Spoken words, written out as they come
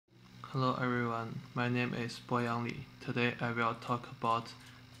Hello everyone, my name is Boyang. Today I will talk about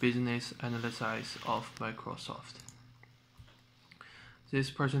business analysis of Microsoft.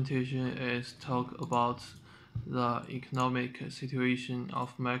 This presentation is talk about the economic situation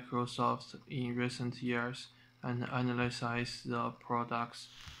of Microsoft in recent years and analyze the products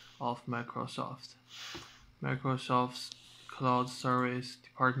of Microsoft. Microsoft's cloud service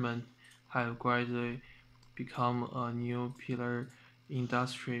department have gradually become a new pillar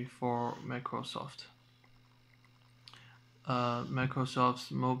industry for Microsoft.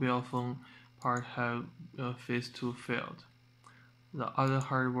 Microsoft's mobile phone part have phase 2 failed. The other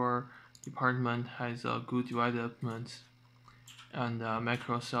hardware department has a good development, and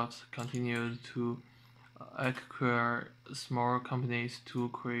Microsoft continued to acquire small companies to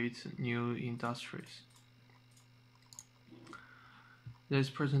create new industries. This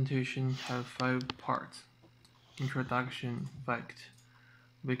presentation has 5 parts: introduction, fact,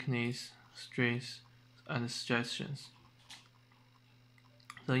 weakness, strengths, and suggestions.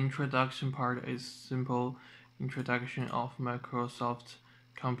 The introduction part is simple introduction of Microsoft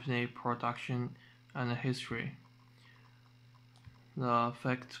company production and history. The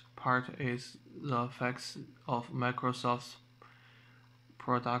fact part is the facts of Microsoft's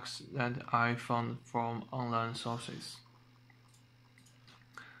products that I found from online sources.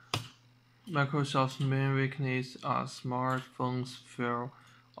 Microsoft's main weakness are smartphones feel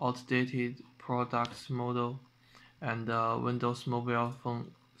outdated product model and Windows mobile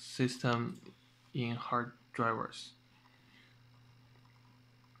phone system in hard drivers.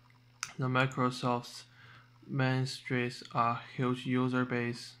 The Microsoft's main strengths are huge user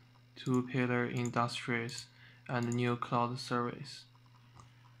base, two pillar industries, and new cloud service.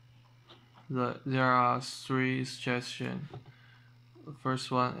 There are 3 suggestions. The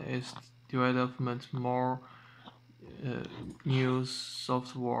first one is development more new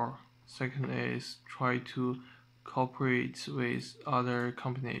software. Second is try to cooperate with other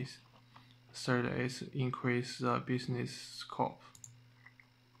companies. Third is increase the business scope.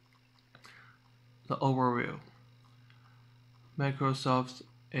 The overview. Microsoft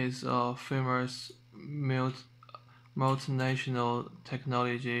is a famous multinational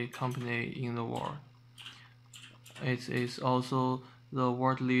technology company in the world. It is also the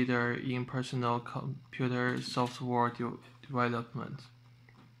world leader in personal computer software development.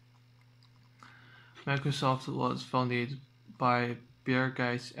 Microsoft was founded by Bill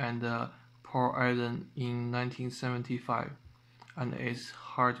Gates and Paul Allen in 1975 and is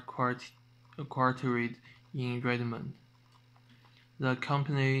headquartered in Redmond. The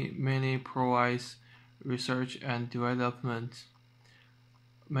company mainly provides research and development,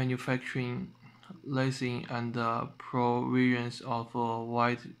 manufacturing, licensing, and provisions of a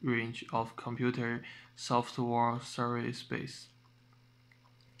wide range of computer software services.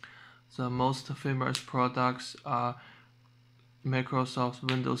 The most famous products are Microsoft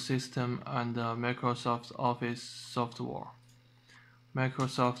Windows System and Microsoft Office software.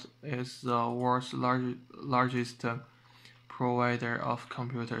 Microsoft is the world's largest provider of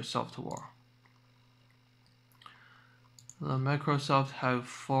computer software. Microsoft have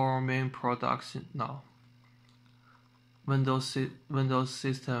 4 main products now: Windows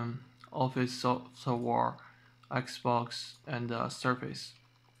System, Office software, Xbox, and Surface.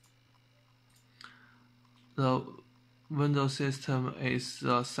 The Windows System is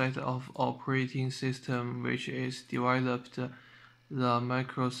the set of operating system which is developed the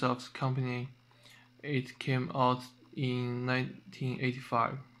Microsoft company. It came out in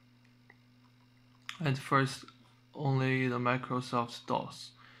 1985. At first, only the Microsoft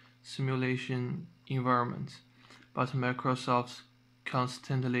DOS simulation environment, but Microsoft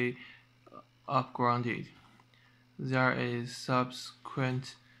constantly upgraded. There is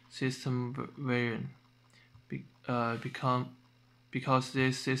subsequent system version. Because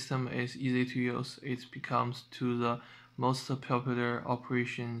this system is easy to use, it becomes to the most popular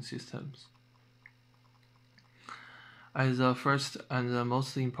operation systems. As the first and the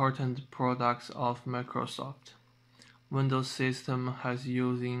most important products of Microsoft, Windows System has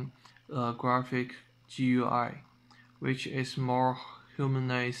using a graphic GUI, which is more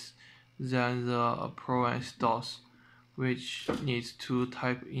humanized than the Provence DOS, which needs to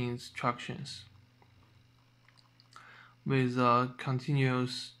type instructions. With the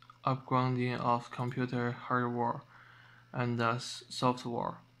continuous upgrading of computer hardware and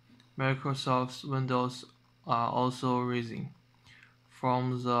software, Microsoft's Windows are also rising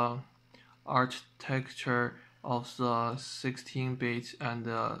from the architecture of the 16-bit and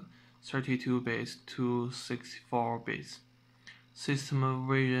 32-bit to 64-bit. System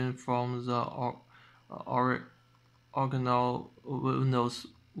version from the original Windows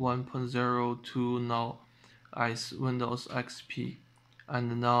 1.0 to now as Windows XP,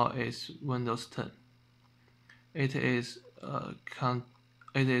 and now is Windows 10. It is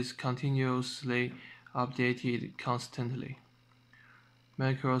continuously updated constantly.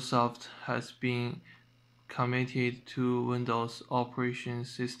 Microsoft has been committed to Windows operation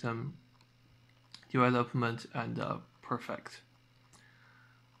system development and perfect.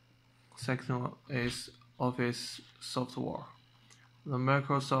 Second one is Office software. The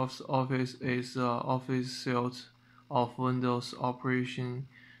Microsoft Office is the office suite of Windows operation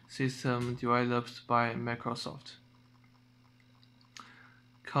system developed by Microsoft.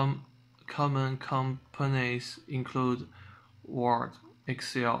 Common components include Word,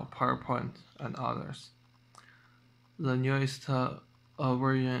 Excel, PowerPoint, and others. The newest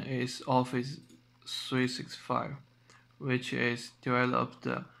version is Office 365, which is developed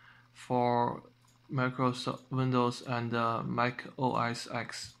for Microsoft Windows and Mac OS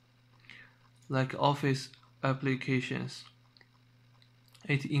X. Like Office applications,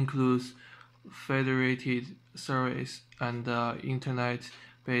 it includes federated service and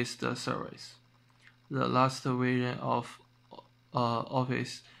internet-based service. The last version of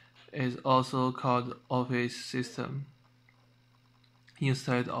Office is also called Office System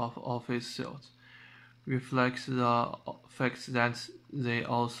instead of Office Suite, reflects the fact that they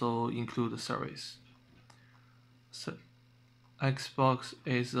also include service. So, Xbox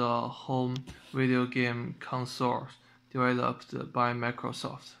is a home video game console developed by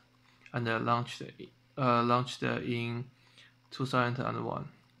Microsoft and launched in 2001.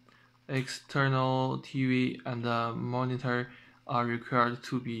 External TV and monitor are required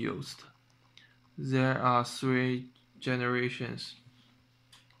to be used. There are 3 generations.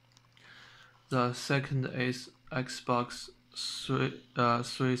 The second is Xbox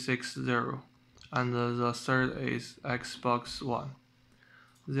 360, and the third is Xbox One.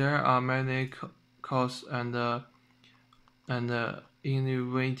 There are many cause and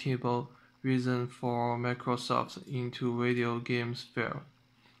inevitable reasons for Microsoft into video games field.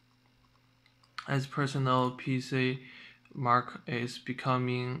 As personal PC market is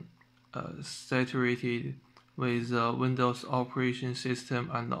becoming saturated with the Windows operation system,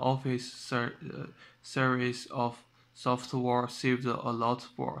 and the Office series of software saved a lot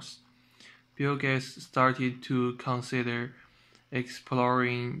worse. Bill Gates started to consider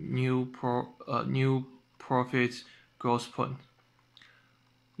exploring new profit growth point.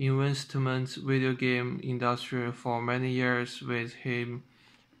 Investment video game industry for many years with him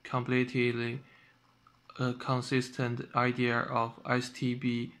completely a consistent idea of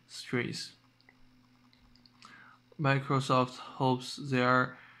STB streets. Microsoft hopes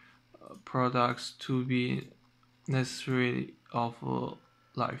their products to be necessary of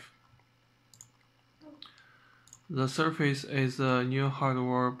life. The Surface is a new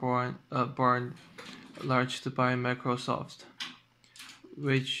hardware born launched by Microsoft,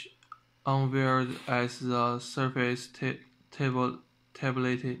 which unveiled as the Surface tablet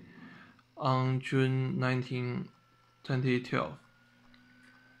on June 19, 2012.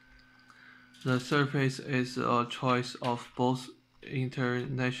 The Surface is a choice of both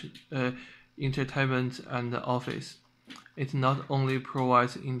entertainment and office. It not only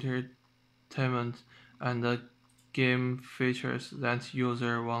provides entertainment and game features that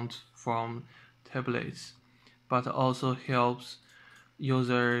users want from tablets, but also helps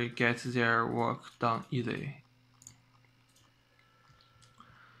users get their work done easily.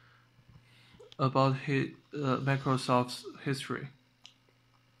 About Microsoft's history.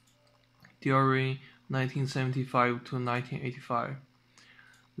 During 1975 to 1985,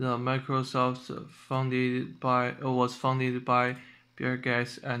 the Microsoft was founded by Bill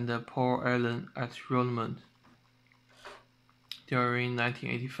Gates and Paul Allen at Rosemont. During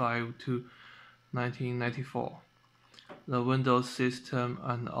 1985 to 1994, the Windows system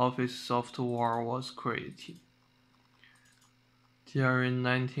and Office software was created. During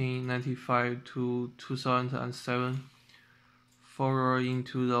 1995 to 2007, forward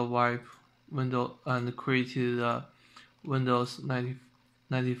into the web window and created the Windows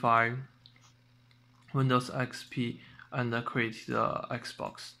 95, Windows XP, and created the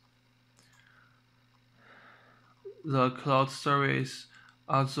Xbox. The cloud service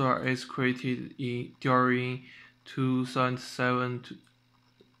Azure is created during 2007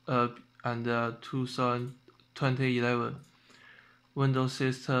 and 2011. Windows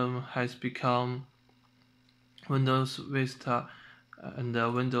system has become Windows Vista and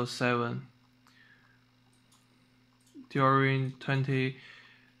Windows 7. During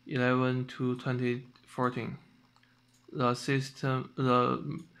 2011 to 2014, the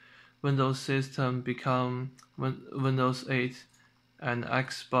Windows system became Windows 8 and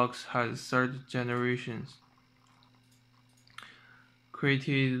Xbox has third generations.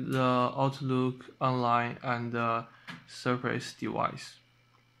 Created the Outlook Online and the Surface device.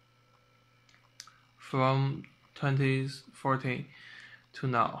 From 2014 to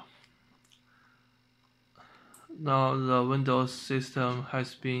now. Now the Windows system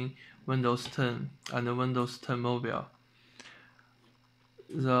has been Windows 10 and Windows 10 Mobile.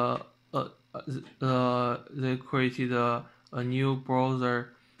 They created a new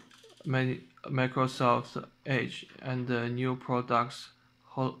browser, Microsoft Edge, and new products,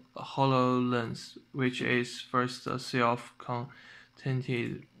 HoloLens, which is first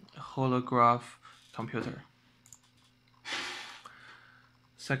self-contained holograph computer.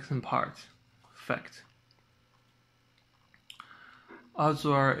 Second part, fact.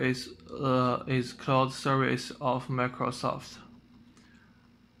 Azure is cloud service of Microsoft.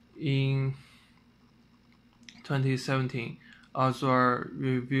 In 2017, Azure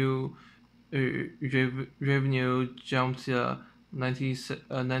revenue jumped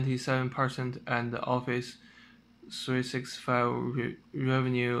 97% and Office 365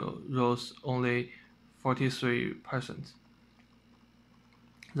 revenue rose only 43%.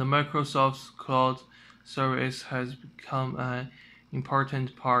 The Microsoft's cloud service has become an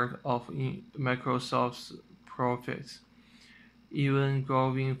important part of Microsoft's profits, even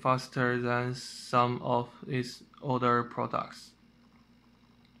growing faster than some of its other products.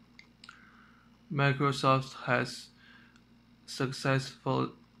 Microsoft has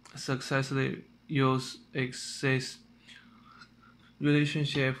successfully used its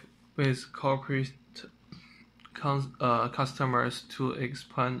relationship with corporate customers to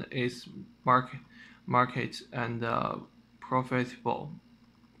expand its market and profitable.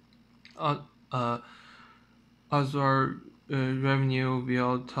 Azure revenue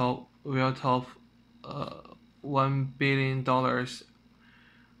will top $1 billion,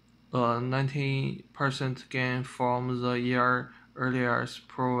 90% gain from the year earlier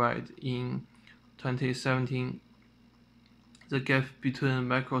provided in 2017. The gap between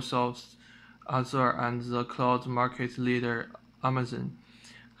Microsoft's Azure and the cloud market leader Amazon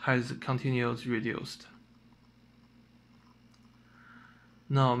has continued reduced.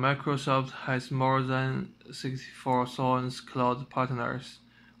 Now, Microsoft has more than 64,000 cloud partners,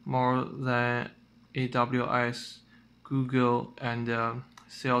 more than AWS, Google, and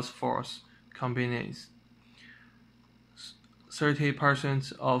Salesforce combined.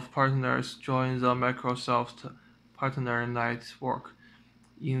 30% of partners join the Microsoft Partner Network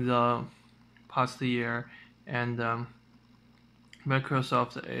in the past year, and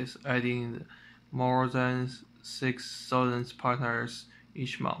Microsoft is adding more than 6,000 partners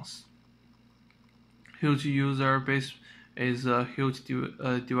each month. Huge user base is a huge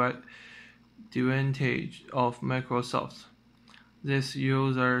advantage of Microsoft. These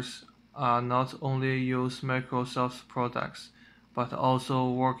users are not only use Microsoft products, but also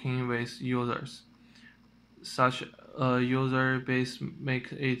working with users. Such a user base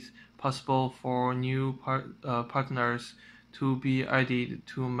makes it possible for new partners to be added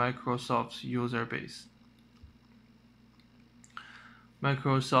to Microsoft's user base.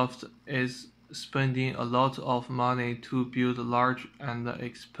 Microsoft is spending a lot of money to build large and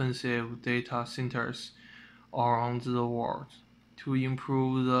expensive data centers around the world to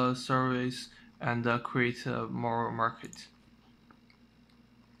improve the service and create more market.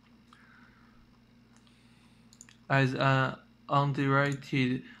 As an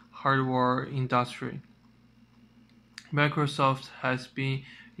undirected hardware industry, Microsoft has been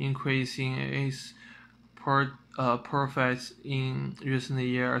increasing its profits in recent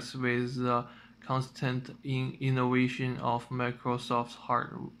years with the constant innovation of Microsoft's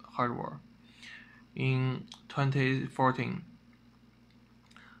hardware. In 2014,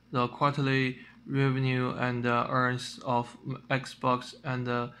 the quarterly revenue and earnings of Xbox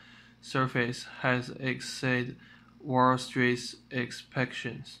and Surface has exceeded Wall Street's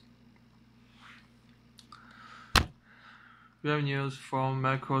expectations. Revenues from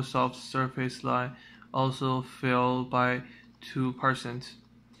Microsoft's Surface line also fell by 2%,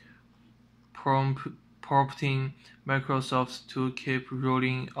 prompting Microsoft to keep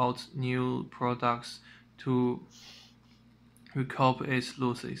rolling out new products to recoup its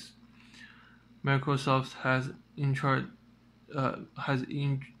losses. Microsoft has introduced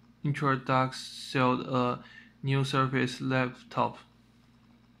a new Surface laptop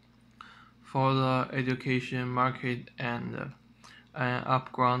for the education market and an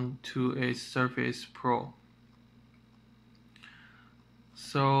upgrade to its Surface Pro.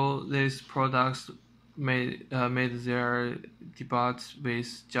 So these products made their debut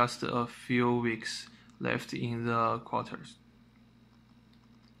with just a few weeks left in the quarters.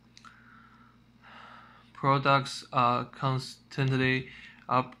 products are constantly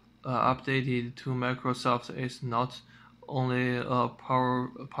updated to Microsoft is not only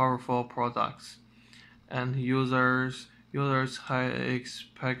powerful products, and users have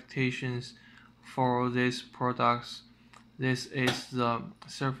expectations for these products. This is the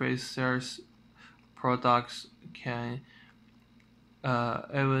Surface series products can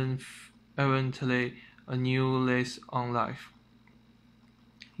eventually a new lease on life.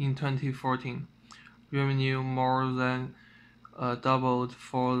 In 2014, revenue more than doubled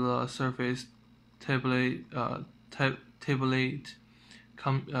for the Surface tablet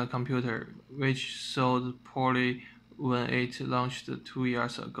computer, which sold poorly when it launched 2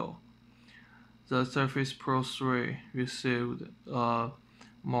 years ago. The Surface Pro 3 received a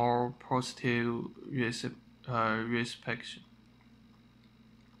more positive reception.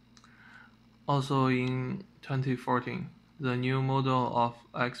 Also in 2014, the new model of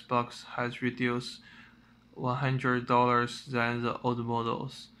Xbox has reduced $100 than the old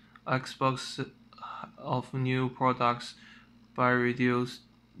models. Xbox of new products by reduce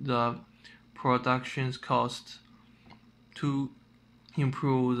the production cost to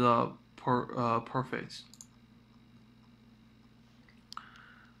improve the profits.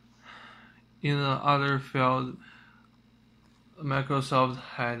 In the other field, Microsoft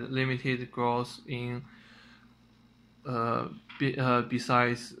had limited growth in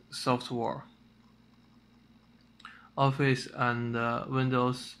besides software. Office and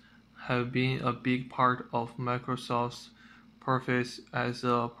Windows have been a big part of Microsoft's profits as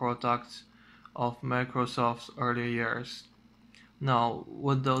a product of Microsoft's early years. Now,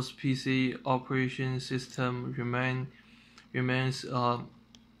 Windows PC operation system remains a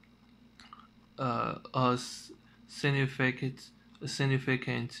significant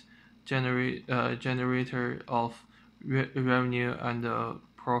generator of revenue and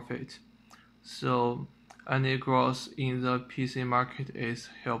profit. So any growth in the PC market is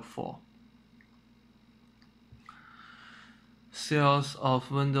helpful. Sales of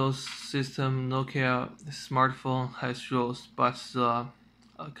Windows System Nokia smartphone has rose, but the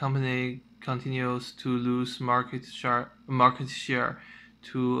company continues to lose market share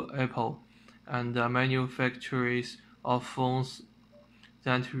to Apple and the manufacturers of phones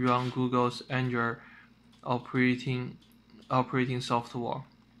that run Google's Android operating software.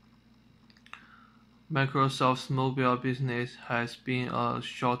 Microsoft's mobile business has been a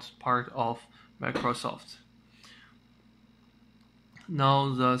short part of Microsoft. Now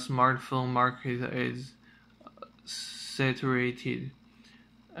the smartphone market is saturated,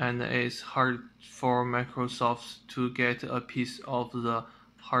 and it's hard for Microsoft to get a piece of the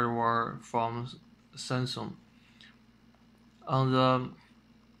hardware from Samsung. On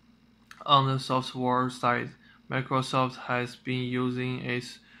the software side, Microsoft has been using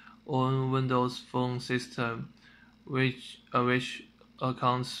its own Windows Phone system, which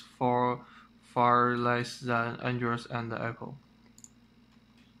accounts for far less than Android and Apple.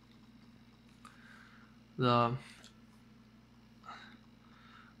 The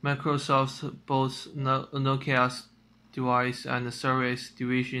Microsoft bought Nokia's device and service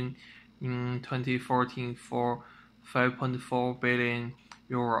division in 2014 for €5.4 billion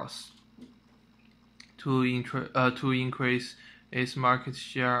to increase its market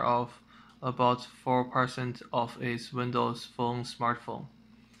share of about 4% of its Windows Phone smartphone.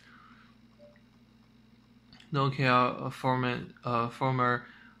 Nokia, a former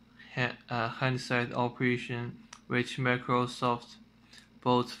handset operation, which Microsoft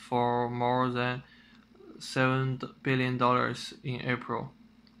bought for more than $7 billion in April,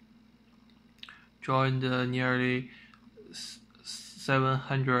 joined nearly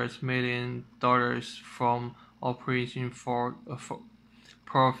 $700 million from operating for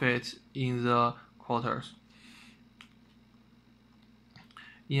profit in the quarters.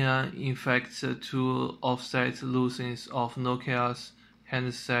 In an effort to offset losses of Nokia's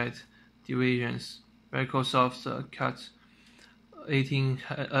handset divisions, Microsoft cut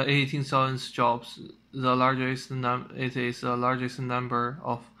 18,000 jobs. It is the largest number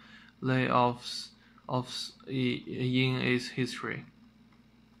of layoffs in its history.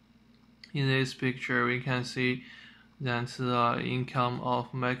 In this picture, we can see that the income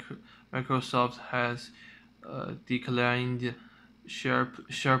of Microsoft has declined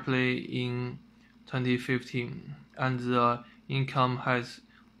sharply in 2015, and the income has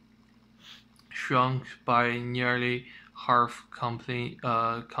shrunk by nearly half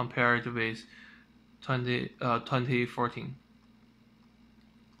compared with 2014.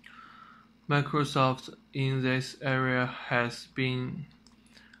 Microsoft in this area has been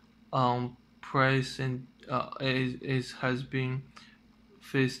it has been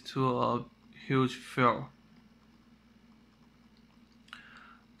faced to a huge fail.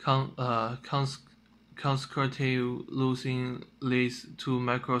 Consecutive losing leads to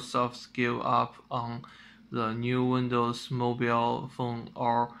Microsoft's give up on the new Windows mobile phone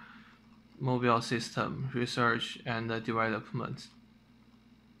or mobile system research and development.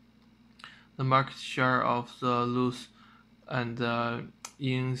 The market share of the loose and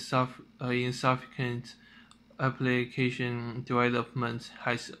insufficient application development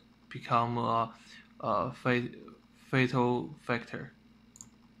has become a fatal factor.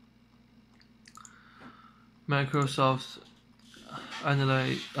 Microsoft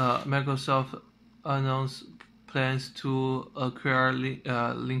announced plans to acquire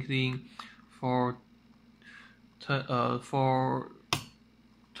LinkedIn for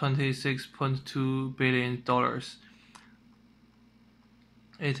 $26.2 billion.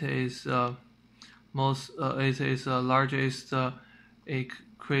 It is the largest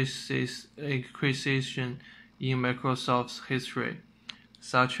acquisition in Microsoft's history.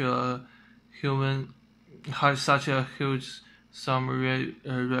 Such a huge sum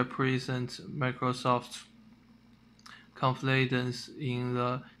represents Microsoft's confidence in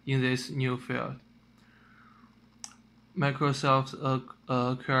this new field. Microsoft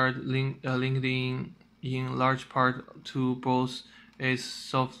acquired LinkedIn in large part to boost its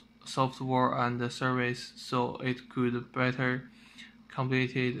software and service so it could better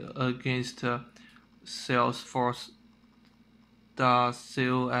compete against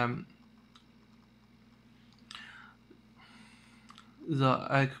Salesforce.com. The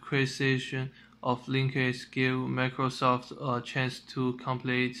acquisition of LinkedIn gave Microsoft a chance to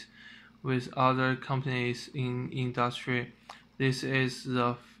compete with other companies in industry. This is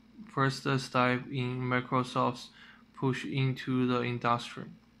the first step in Microsoft's push into the industry.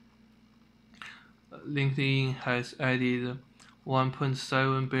 LinkedIn has added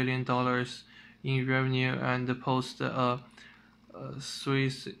 $1.7 billion in revenue and posted a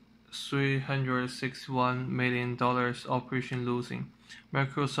 $361 million operation losing.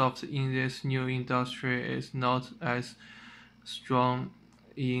 Microsoft in this new industry is not as strong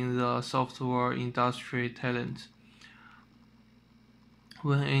in the software industry talent.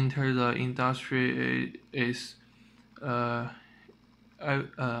 When enter the industry is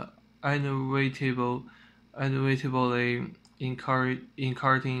inevitably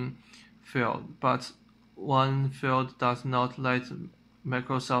encouraging field, but one field does not let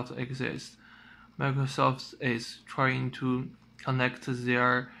Microsoft exist. Microsoft is trying to connect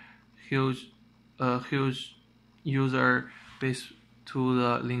their huge user base to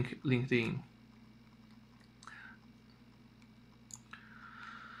the LinkedIn.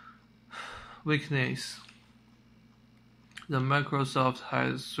 Weakness. The Microsoft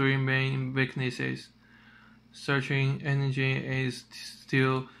has three main weaknesses. Search engine is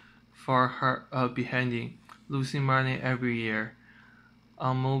still far behind, losing money every year.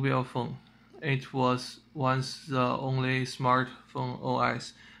 On mobile phone, it was once the only smartphone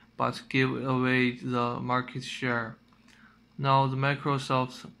OS, but gave away the market share. Now the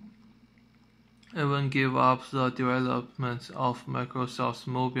Microsoft even gave up the development of Microsoft's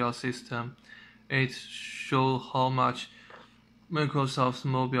mobile system. It shows how much Microsoft's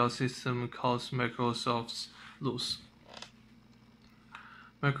mobile system caused Microsoft's loss.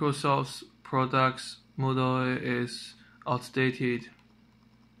 Microsoft's products model is outdated.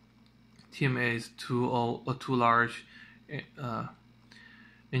 Team is too large.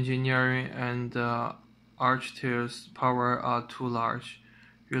 Engineering and architect's power are too large.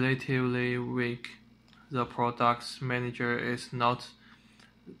 Relatively weak. The products manager is not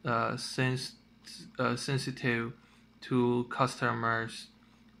sensitive to customers.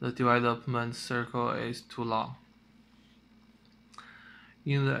 The development cycle is too long.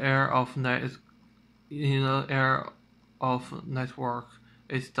 In the era of network,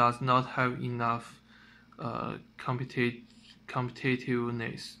 it does not have enough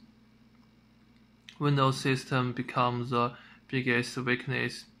competitiveness. Windows system becomes the biggest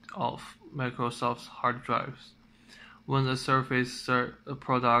weakness of Microsoft's hard drives. When the Surface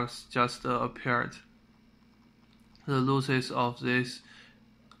products just appeared, the losses of these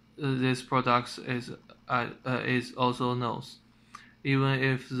products is also known. Even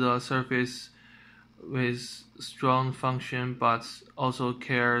if the Surface with strong function but also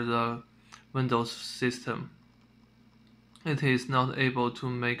carry the Windows system, it is not able to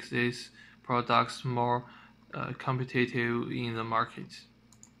make these products more competitive in the market.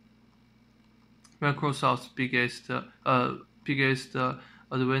 Microsoft's biggest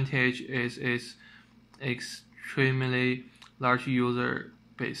advantage is its extremely large user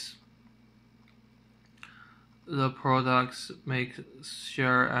base. the products make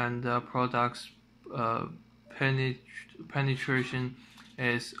share and the products penetration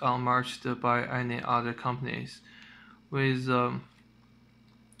is unmatched by any other companies. With the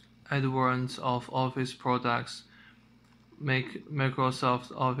advent of Office products, make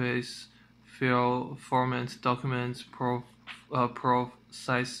Microsoft Office file format documents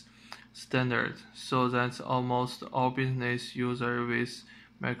process standard, so that almost all business users with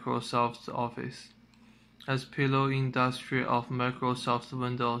Microsoft Office. As pillar industry of Microsoft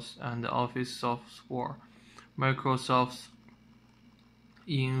Windows and Office software, Microsoft's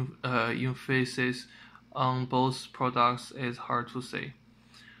emphasis on both products is hard to say.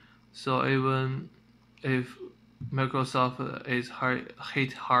 So even if Microsoft is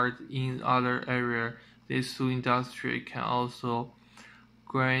hit hard in other areas, these two industries can also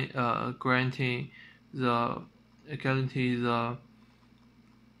guarantee the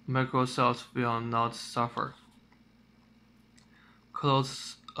Microsoft will not suffer. Cloud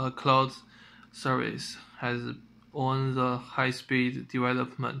service has on the high-speed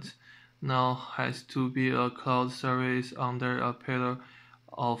development now has to be a cloud service under a pillar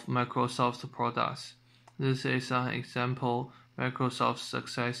of Microsoft products. This is an example Microsoft's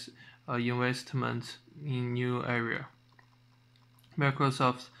success investment in new area.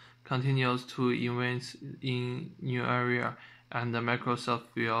 Microsoft continues to invest in new area, and Microsoft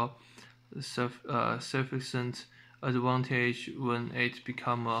will sufficient advantage when it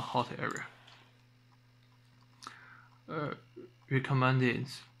become a hot area. Recommended.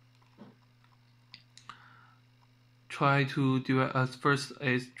 First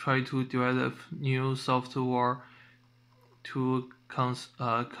is try to develop new software to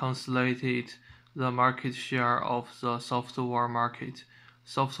consolidate the market share of the software market.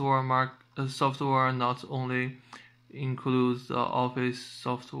 Software not only includes the Office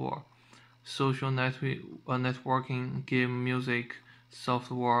software, social networking, game, music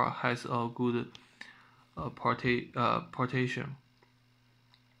software has a good portation.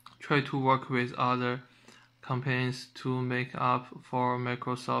 Try to work with other companies to make up for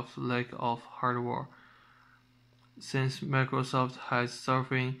Microsoft's lack of hardware. Since Microsoft has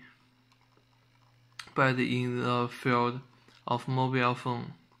suffering bad in the field of mobile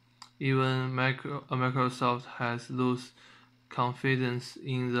phone, even Microsoft has lost confidence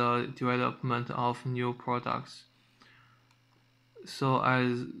in the development of new products, so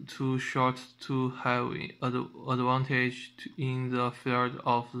as to short to have advantage in the field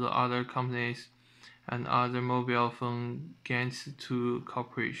of the other companies and other mobile phone gains to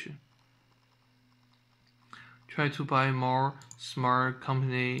cooperation. Try to buy more small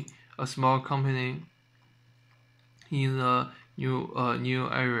company in the new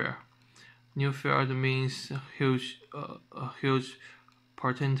area. New field means huge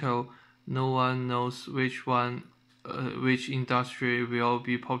potential. No one knows which industry will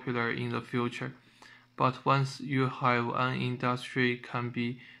be popular in the future. But once you have an industry can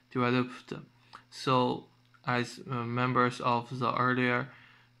be developed, so as members of the earlier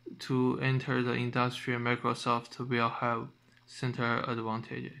to enter the industry, Microsoft will have center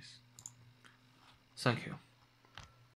advantages. Thank you.